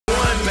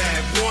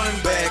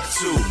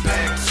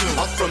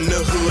from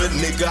the hood,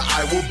 nigga,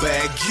 I will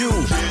bag you.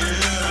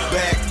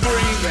 Back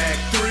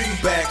three,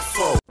 back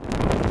four.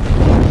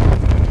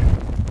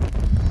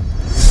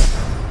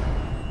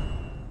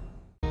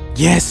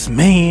 Yes,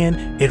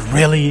 man, it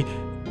really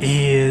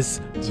is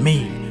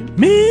me,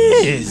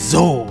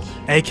 Mizzo,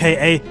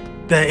 aka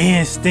the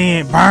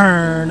instant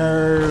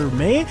burner,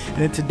 man.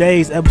 And in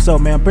today's episode,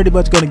 man, I'm pretty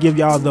much gonna give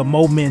y'all the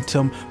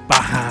momentum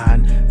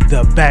behind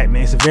the back,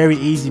 man. It's a very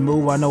easy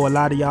move. I know a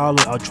lot of y'all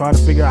are trying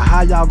to figure out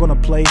how y'all gonna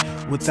play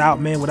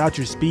without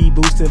your speed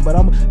boosting, but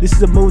this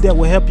is a move that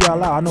will help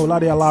y'all out. I know a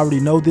lot of y'all already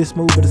know this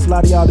move, but it's a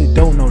lot of y'all that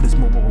don't know this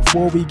move. But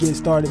before we get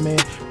started, man,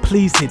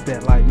 please hit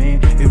that like,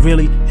 man. It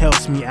really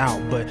helps me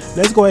out. But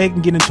let's go ahead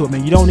and get into it,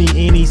 man. You don't need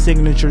any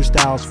signature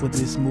styles for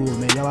this move,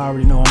 man. Y'all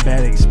already know I'm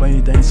bad at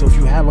explaining things, so if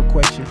you have a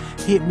question,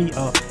 hit me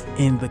up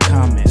in the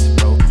comments,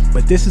 bro.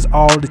 But this is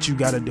all that you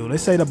gotta do.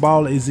 Let's say the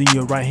ball is in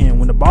your right hand.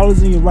 When the ball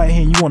is in your right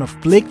hand, you want to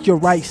flick your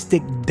right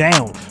stick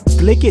down.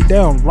 Flick it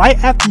down. Right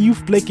after you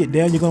flick it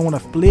down, you're gonna want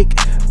to flick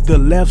the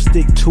left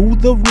stick to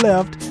the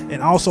left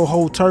and also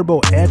hold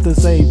turbo at the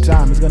same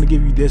time. It's gonna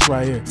give you this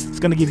right here. It's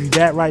gonna give you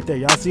that right there.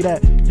 Y'all see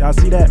that? Y'all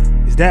see that?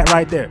 It's that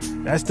right there.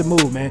 That's the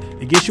move, man.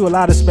 It gets you a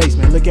lot of space,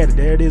 man. Look at it.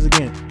 There it is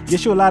again. It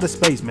gets you a lot of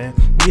space, man.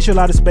 It gets you a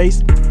lot of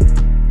space.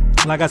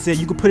 Like I said,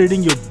 you can put it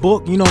in your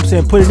book, you know what I'm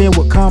saying? Put it in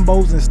with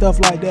combos and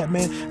stuff like that,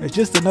 man. It's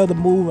just another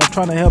move. I'm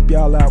trying to help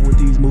y'all out with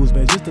these moves,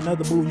 man. It's just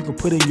another move you can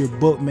put in your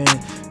book, man,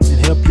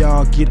 and help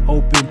y'all get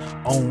open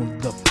on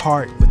the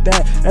part. But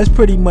that's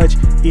pretty much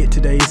it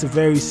today. It's a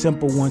very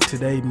simple one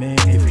today, man.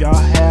 If y'all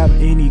have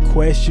any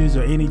questions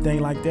or anything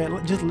like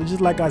that,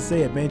 just like I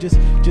said, man, just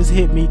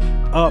hit me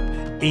up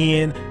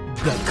in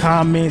the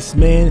comments,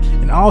 man.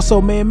 And also,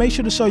 man, make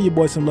sure to show your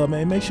boy some love,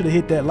 man. Make sure to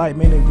hit that like,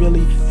 man. It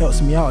really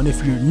helps me out. And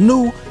if you're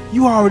new,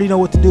 you already know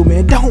what to do,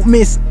 man. Don't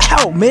miss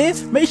out, man.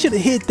 Make sure to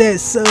hit that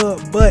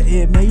sub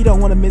button, man. You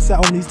don't want to miss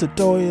out on these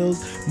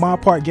tutorials, my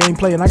part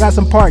gameplay, and I got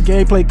some part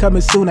gameplay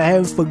coming soon. I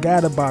haven't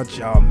forgot about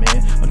y'all,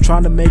 man. I'm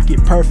trying to make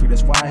it perfect.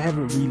 That's why I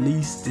haven't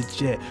released it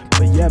yet.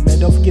 But yeah, man,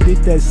 don't forget to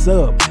hit that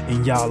sub.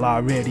 And y'all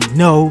already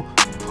know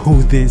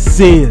who this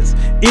is.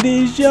 It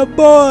is your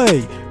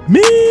boy,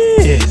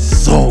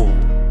 Mizzo.